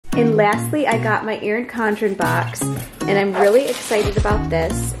And lastly, I got my Erin Condren box, and I'm really excited about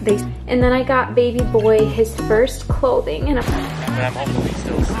this. And then I got baby boy his first clothing, and I'm hopefully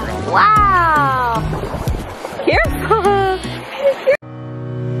still strong. Wow! Careful!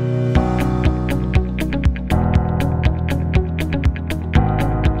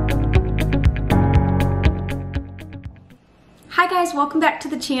 Hi guys, welcome back to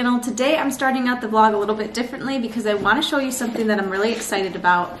the channel. Today I'm starting out the vlog a little bit differently because I want to show you something that I'm really excited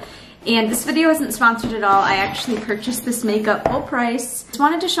about. And this video isn't sponsored at all. I actually purchased this makeup full price. Just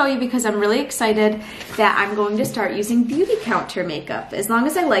wanted to show you because I'm really excited that I'm going to start using beauty counter makeup as long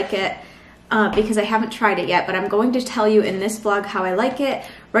as I like it, because I haven't tried it yet, but I'm going to tell you in this vlog how I like it.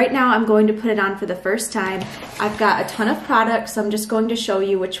 Right now I'm going to put it on for the first time. I've got a ton of products, so I'm just going to show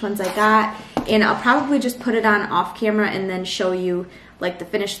you which ones I got, and I'll probably just put it on off camera and then show you like the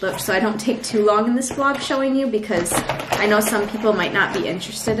finished look so I don't take too long in this vlog showing you, because I know some people might not be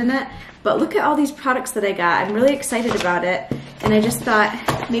interested in it. But look at all these products that I got. I'm really excited about it, and I just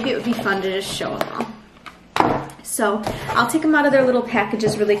thought maybe it would be fun to just show them all. So I'll take them out of their little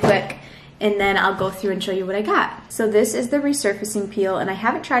packages really quick, and then I'll go through and show you what I got. So this is the resurfacing peel, and I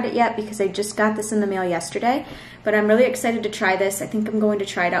haven't tried it yet because I just got this in the mail yesterday, but I'm really excited to try this. I think I'm going to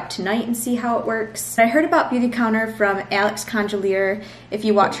try it out tonight and see how it works. I heard about Beauty Counter from Alex Conjolier. If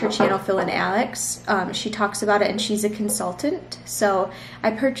you watch her channel, Phil and Alex, she talks about it, and she's a consultant. So I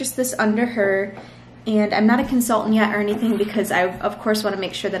purchased this under her, and I'm not a consultant yet or anything because I, of course, want to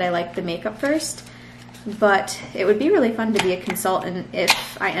make sure that I like the makeup first. But it would be really fun to be a consultant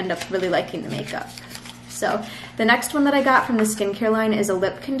if I end up really liking the makeup. So the next one that I got from the skincare line is a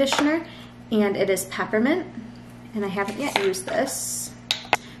lip conditioner, and it is peppermint, and I haven't yet used this.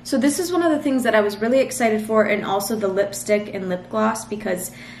 So this is one of the things that I was really excited for, and also the lipstick and lip gloss,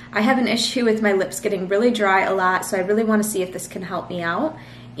 because I have an issue with my lips getting really dry a lot, so I really want to see if this can help me out.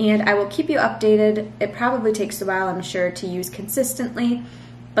 And I will keep you updated. It probably takes a while, I'm sure, to use consistently,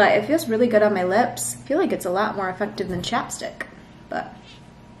 but it feels really good on my lips. I feel like it's a lot more effective than chapstick, but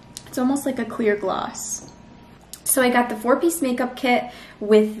it's almost like a clear gloss. So I got the 4-piece makeup kit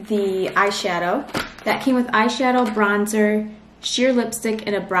with the eyeshadow. That came with eyeshadow, bronzer, sheer lipstick,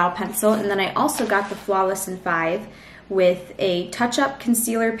 and a brow pencil. And then I also got the Flawless in 5 with a touch-up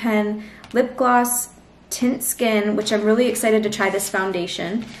concealer pen, lip gloss, tint skin, which I'm really excited to try this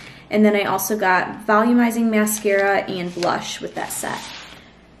foundation. And then I also got volumizing mascara and blush with that set.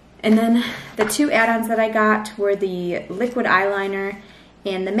 And then the two add-ons that I got were the liquid eyeliner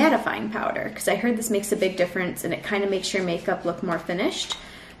and the mattifying powder, because I heard this makes a big difference and it kind of makes your makeup look more finished.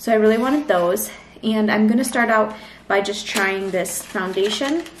 So I really wanted those, and I'm going to start out by just trying this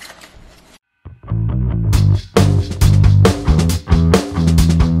foundation.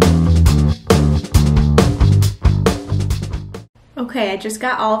 Okay, I just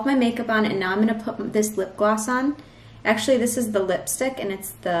got all of my makeup on, and now I'm going to put this lip gloss on. Actually, this is the lipstick, and it's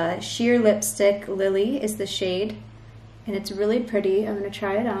the sheer lipstick. Lily is the shade, and it's really pretty. I'm going to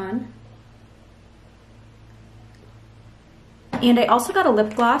try it on. And I also got a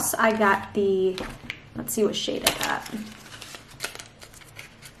lip gloss. I got the, let's see what shade I got.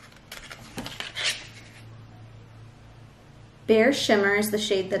 Bare Shimmer is the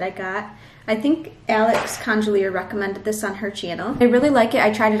shade that I got. I think Alex Conjolier recommended this on her channel. I really like it.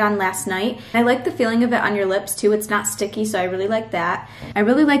 I tried it on last night. I like the feeling of it on your lips too. It's not sticky, so I really like that. I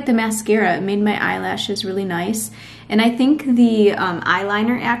really like the mascara. It made my eyelashes really nice. And I think the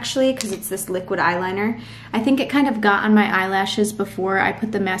eyeliner, actually, because it's this liquid eyeliner, I think it kind of got on my eyelashes before I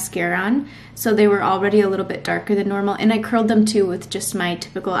put the mascara on, so they were already a little bit darker than normal. And I curled them too with just my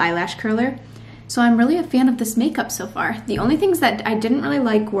typical eyelash curler. So I'm really a fan of this makeup so far. The only things that I didn't really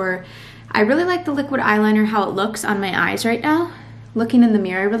like were, I really like the liquid eyeliner, how it looks on my eyes right now. Looking in the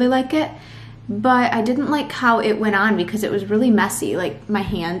mirror, I really like it. But I didn't like how it went on because it was really messy. Like my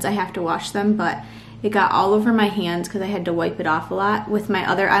hands, I have to wash them, but it got all over my hands because I had to wipe it off a lot. With my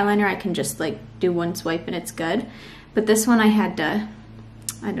other eyeliner, I can just like do one swipe and it's good. But this one I had to,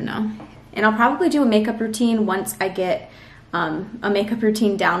 I don't know. And I'll probably do a makeup routine once I get a makeup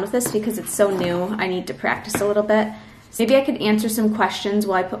routine down with this, because it's so new. I need to practice a little bit. Maybe I could answer some questions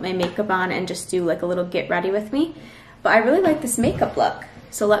while I put my makeup on and just do like a little get ready with me. But I really like this makeup look.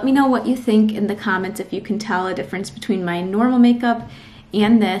 So let me know what you think in the comments, if you can tell a difference between my normal makeup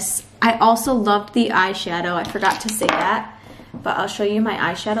and this. I also loved the eyeshadow. I forgot to say that, but I'll show you my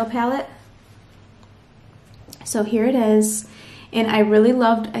eyeshadow palette. So here it is. And I really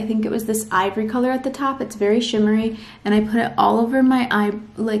loved, I think it was this ivory color at the top. It's very shimmery. And I put it all over my eye,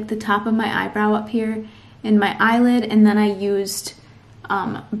 like the top of my eyebrow up here, in my eyelid, and then I used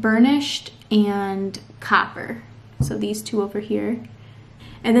burnished and copper. So these two over here.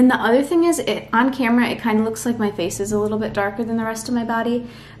 And then the other thing is, on camera, it kind of looks like my face is a little bit darker than the rest of my body,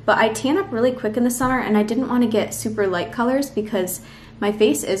 but I tan up really quick in the summer, and I didn't want to get super light colors because my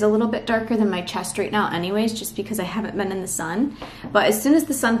face is a little bit darker than my chest right now anyways, just because I haven't been in the sun. But as soon as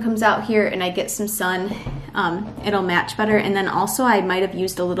the sun comes out here and I get some sun, it'll match better. And then also I might have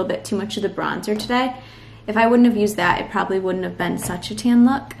used a little bit too much of the bronzer today. If I wouldn't have used that, it probably wouldn't have been such a tan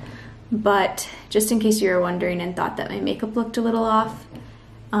look. But just in case you were wondering and thought that my makeup looked a little off,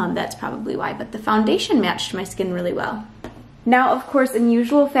 that's probably why. But the foundation matched my skin really well. Now, of course, in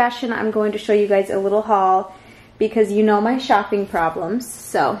usual fashion, I'm going to show you guys a little haul because you know my shopping problems.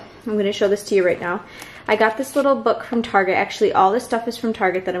 So I'm going to show this to you right now. I got this little book from Target. Actually, all this stuff is from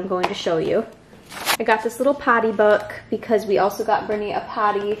Target that I'm going to show you. I got this little potty book because we also got Brittany a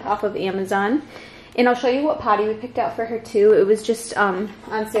potty off of Amazon. And I'll show you what potty we picked out for her too. It was just on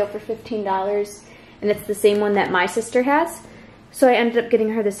sale for $15, and it's the same one that my sister has. So I ended up getting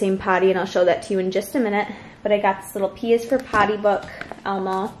her the same potty, and I'll show that to you in just a minute. But I got this little P is for potty book,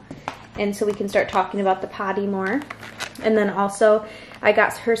 Elmo, and so we can start talking about the potty more. And then also I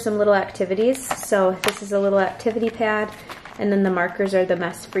got her some little activities. So this is a little activity pad, and then the markers are the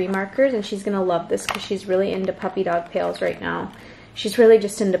mess-free markers, and she's gonna love this because she's really into puppy dog pails right now. She's really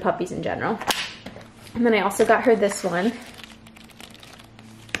just into puppies in general. And then I also got her this one.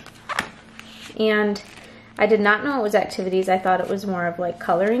 And I did not know it was activities. I thought it was more of like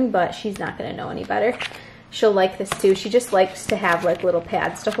coloring, but she's not gonna know any better. She'll like this too. She just likes to have like little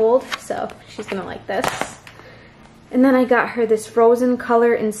pads to hold, so she's gonna like this. And then I got her this Frozen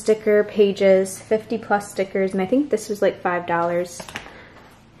color and sticker pages, 50+ stickers, and I think this was like $5.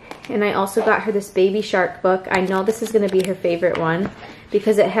 And I also got her this Baby Shark book. I know this is gonna be her favorite one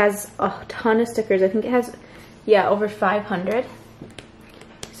because it has a ton of stickers. I think it has, yeah, over 500.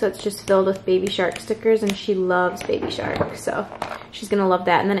 So it's just filled with Baby Shark stickers, and she loves Baby Shark, so she's gonna love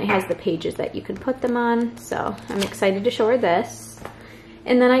that. And then it has the pages that you can put them on, so I'm excited to show her this.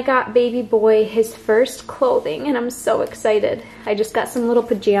 And then I got baby boy his first clothing, and I'm so excited. I just got some little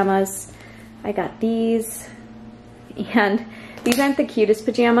pajamas. I got these, and these aren't the cutest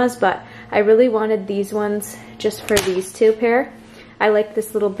pajamas, but I really wanted these ones just for these two pair. I like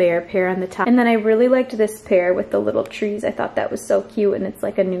this little bear pair on the top. And then I really liked this pair with the little trees. I thought that was so cute, and it's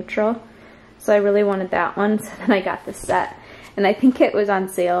like a neutral. So I really wanted that one, so then I got this set. And I think it was on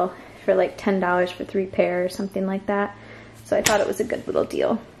sale for like $10 for 3 pair or something like that. So I thought it was a good little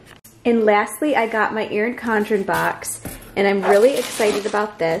deal. And lastly, I got my Erin Condren box, and I'm really excited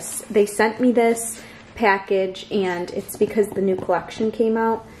about this. They sent me this package, and it's because the new collection came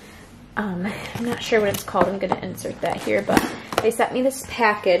out. I'm not sure what it's called. I'm going to insert that here, but they sent me this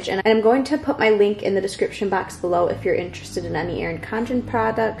package, and I'm going to put my link in the description box below. If you're interested in any Erin Condren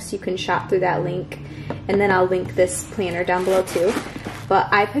products, you can shop through that link, and then I'll link this planner down below too. But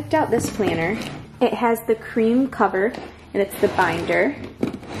I picked out this planner. It has the cream cover, and it's the binder,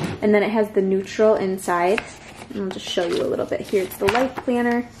 and then it has the neutral inside. And I'll just show you a little bit here. It's the life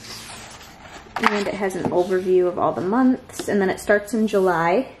planner, and it has an overview of all the months, and then it starts in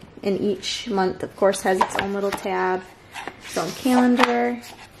July. And each month, of course, has its own little tab, its own calendar.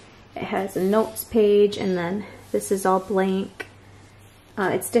 It has a notes page, and then this is all blank.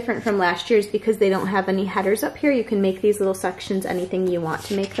 It's different from last year's because they don't have any headers up here. You can make these little sections anything you want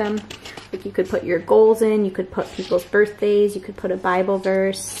to make them. Like you could put your goals in, you could put people's birthdays, you could put a Bible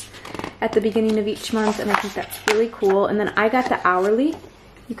verse at the beginning of each month, and I think that's really cool. And then I got the hourly.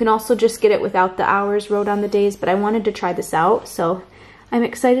 You can also just get it without the hours wrote on the days, but I wanted to try this out, so I'm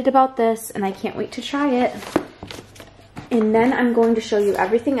excited about this, and I can't wait to try it. And then I'm going to show you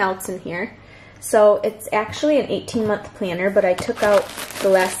everything else in here. So it's actually an 18-month planner, but I took out the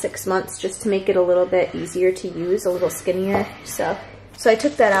last 6 months just to make it a little bit easier to use, a little skinnier. So I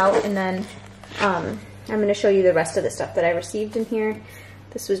took that out, and then I'm going to show you the rest of the stuff that I received in here.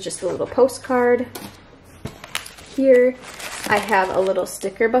 This was just a little postcard. Here I have a little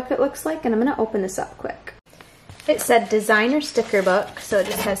sticker book, it looks like, and I'm going to open this up quick. It said designer sticker book, so it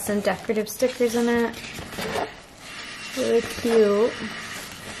just has some decorative stickers in it. Really cute.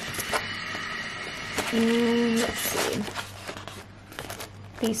 And let's see.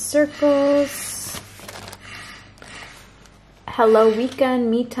 These circles. Hello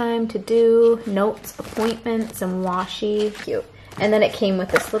weekend, me time, to do, notes, appointments, and washi. Cute. And then it came with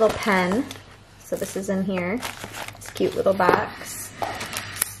this little pen. So this is in here. It's a cute little box.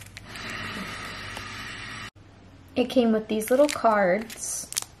 It came with these little cards,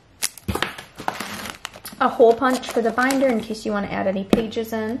 a hole punch for the binder in case you want to add any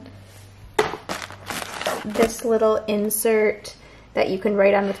pages in, this little insert that you can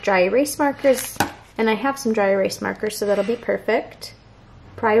write on with dry erase markers, and I have some dry erase markers, so that'll be perfect.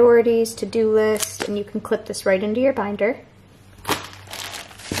 priorities, to-do list, and you can clip this right into your binder.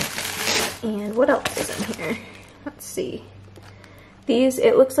 And what else is in here? Let's see. These,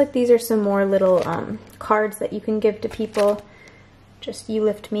 it looks like these are some more little cards that you can give to people. Just you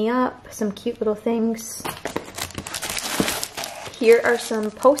lift me up, some cute little things. Here are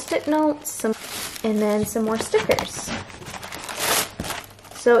some post-it notes, and then some more stickers.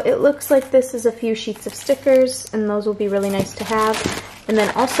 So it looks like this is a few sheets of stickers, and those will be really nice to have. And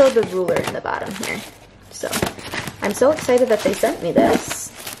then also the ruler in the bottom here. So I'm so excited that they sent me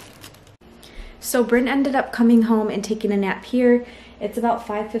this. So Bryn ended up coming home and taking a nap here. It's about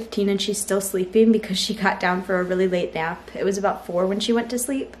 5:15 and she's still sleeping because she got down for a really late nap. It was about 4 when she went to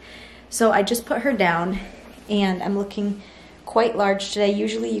sleep. So I just put her down, and I'm looking quite large today.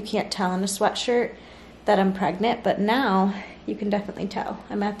 Usually you can't tell in a sweatshirt that I'm pregnant, but now you can definitely tell.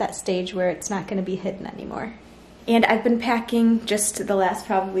 I'm at that stage where it's not going to be hidden anymore. And I've been packing just the last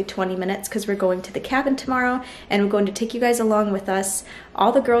probably 20 minutes because we're going to the cabin tomorrow, and we're going to take you guys along with us.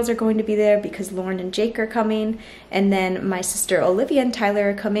 All the girls are going to be there because Lauren and Jake are coming, and then my sister Olivia and Tyler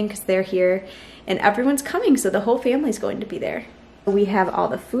are coming because they're here, and everyone's coming, so the whole family's going to be there. We have all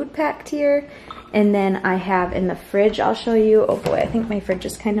the food packed here, and then I have in the fridge, I'll show you. Oh boy, I think my fridge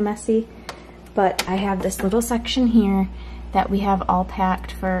is kind of messy, but I have this little section here that we have all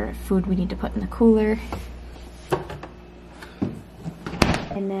packed for food we need to put in the cooler.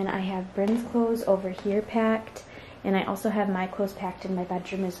 And then I have Bryn's clothes over here packed, and I also have my clothes packed in my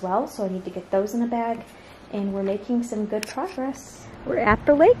bedroom as well, so I need to get those in a bag, and we're making some good progress. We're at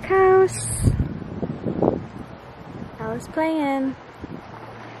the lake house. Ella's playing.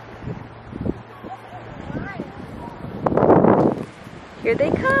 Here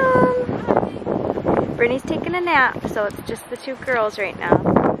they come. Brittany's taking a nap, so it's just the 2 girls right now.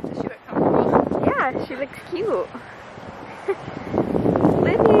 Does she look comfortable? Yeah, she looks cute.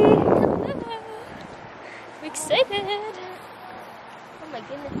 Livy! I'm excited! Oh my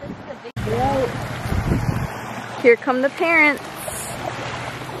goodness, this is a big boat. Here come the parents.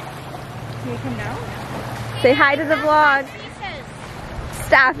 Can we come down? Say hi to the vlog.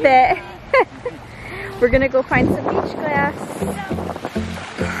 Stop it. We're gonna go find some beach glass.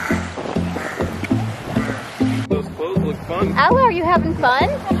 Those clothes look fun. Ella, are you having fun?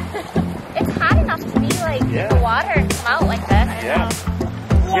 It's hot enough to be like in the water and come out like this. Yeah.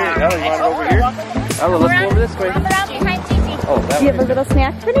 Here, Ella, you want it over here? Ella, let's go over this way. Rub it out behind Gigi. Oh, that Do you way. have a little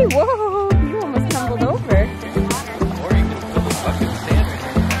snack, Brittany? Whoa, you almost tumbled over. Or you can fill the bucket stand.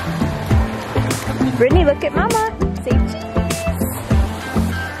 Brittany, look at Mama. Say cheese.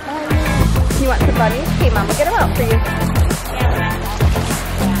 You want some bunnies? Okay, Mama, get them out for you.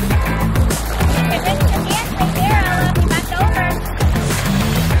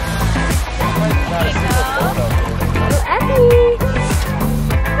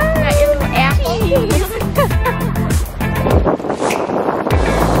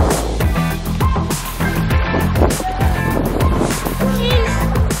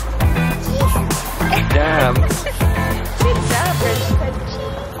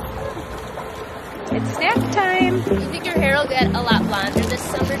 It's snack time. Do you think your hair will get a lot blonder this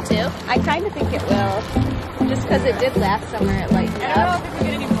summer too? I kind of think it will. Just because it did last summer, it lightened up. I don't know if it's going to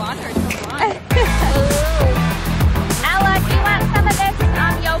get any blonder or so blonde. Ella, do you want some of this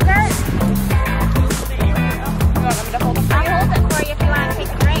yogurt? You want me to hold it? I'll hold it for you if you want to take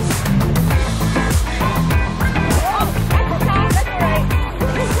a drink. Oh, that's okay. That's all right.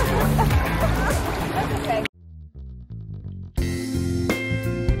 That's okay.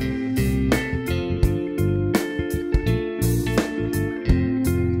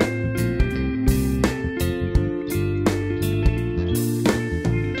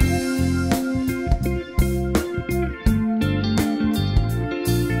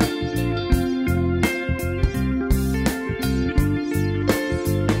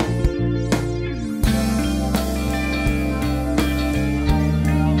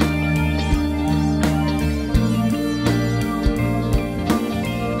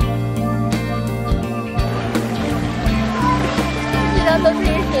 Those are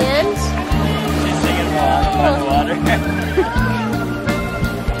your hands. She's singing while I'm on the water.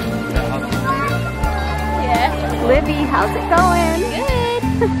 Yeah. Livy, how's it going?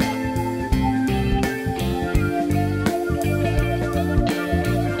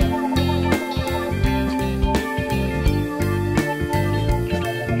 Good.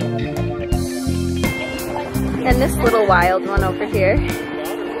 And this little wild one over here.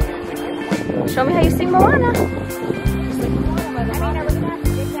 Show me how you sing Moana.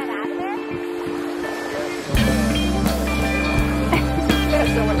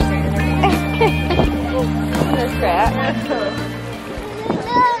 That's that.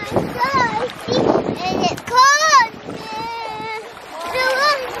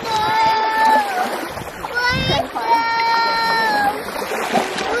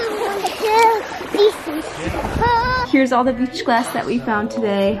 here's all the beach glass that we found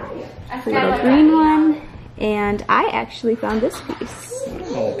today. The little green one, and I actually found this piece.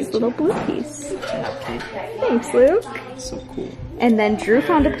 This little blue piece. Thanks, Luke. So cool. And then Drew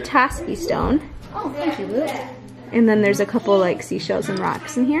found a Petoskey stone. Oh, thank you, Luke. And then there's a couple like seashells and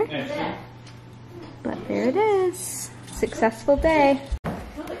rocks in here. But there it is. Successful day.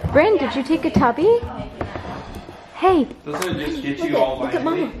 Bryn, did you take a tubby? Hey. Doesn't it just get you all Look at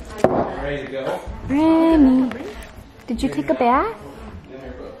Mama. ready to go? Bryn, did you take a bath?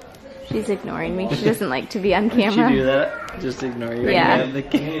 She's ignoring me. She doesn't like to be on camera. Did you do that? Just ignore you. Yeah. The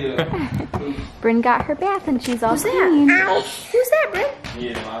camera. Bryn got her bath and she's all clean. Who's that, Bryn?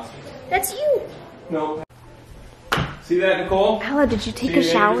 That's you. No. See that, Nicole? Ella, did you take See a your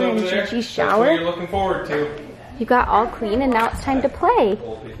shower neighbors in over there? Gigi's That's what shower? you're looking forward to. You got all clean and now it's time to play.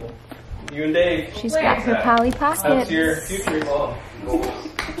 Old people. You and Dave. She's got her Polly That's Pockets. your future.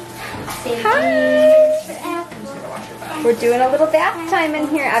 Hi! We're doing a little bath time in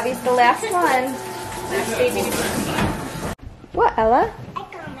here. Abby's the last one. What, Ella? I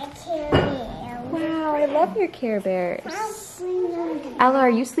got my Care Bear. Wow, I love your Care Bears. Ella,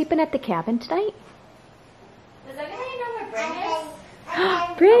 are you sleeping at the cabin tonight? Does everybody know where Bryn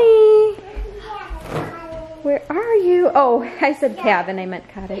is? Bree! Where are you? Oh, I said cabin, I meant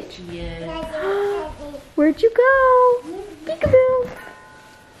cottage. Where'd you go? Peekaboo!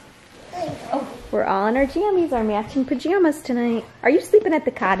 Oh, we're all in our jammies, our matching pajamas tonight. Are you sleeping at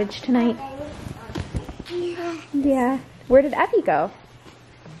the cottage tonight? Yeah. Where did Effie go?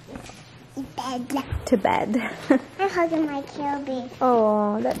 Bed. To bed. I'm hugging my Care Bear.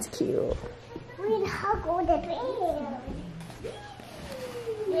 Oh, that's cute. We'd hug all the bear.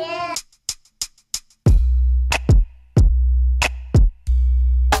 Yeah.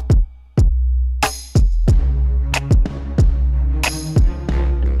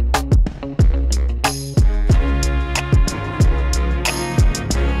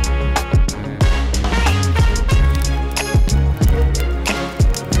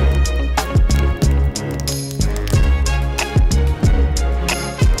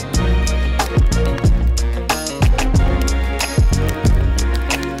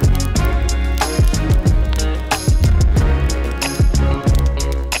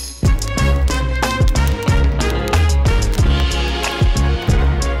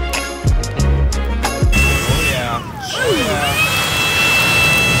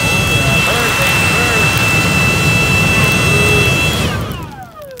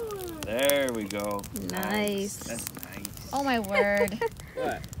 There we go. Nice. That's nice. Oh my word. What?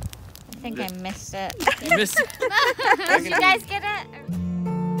 I think I missed it. You missed it. Did you guys get it?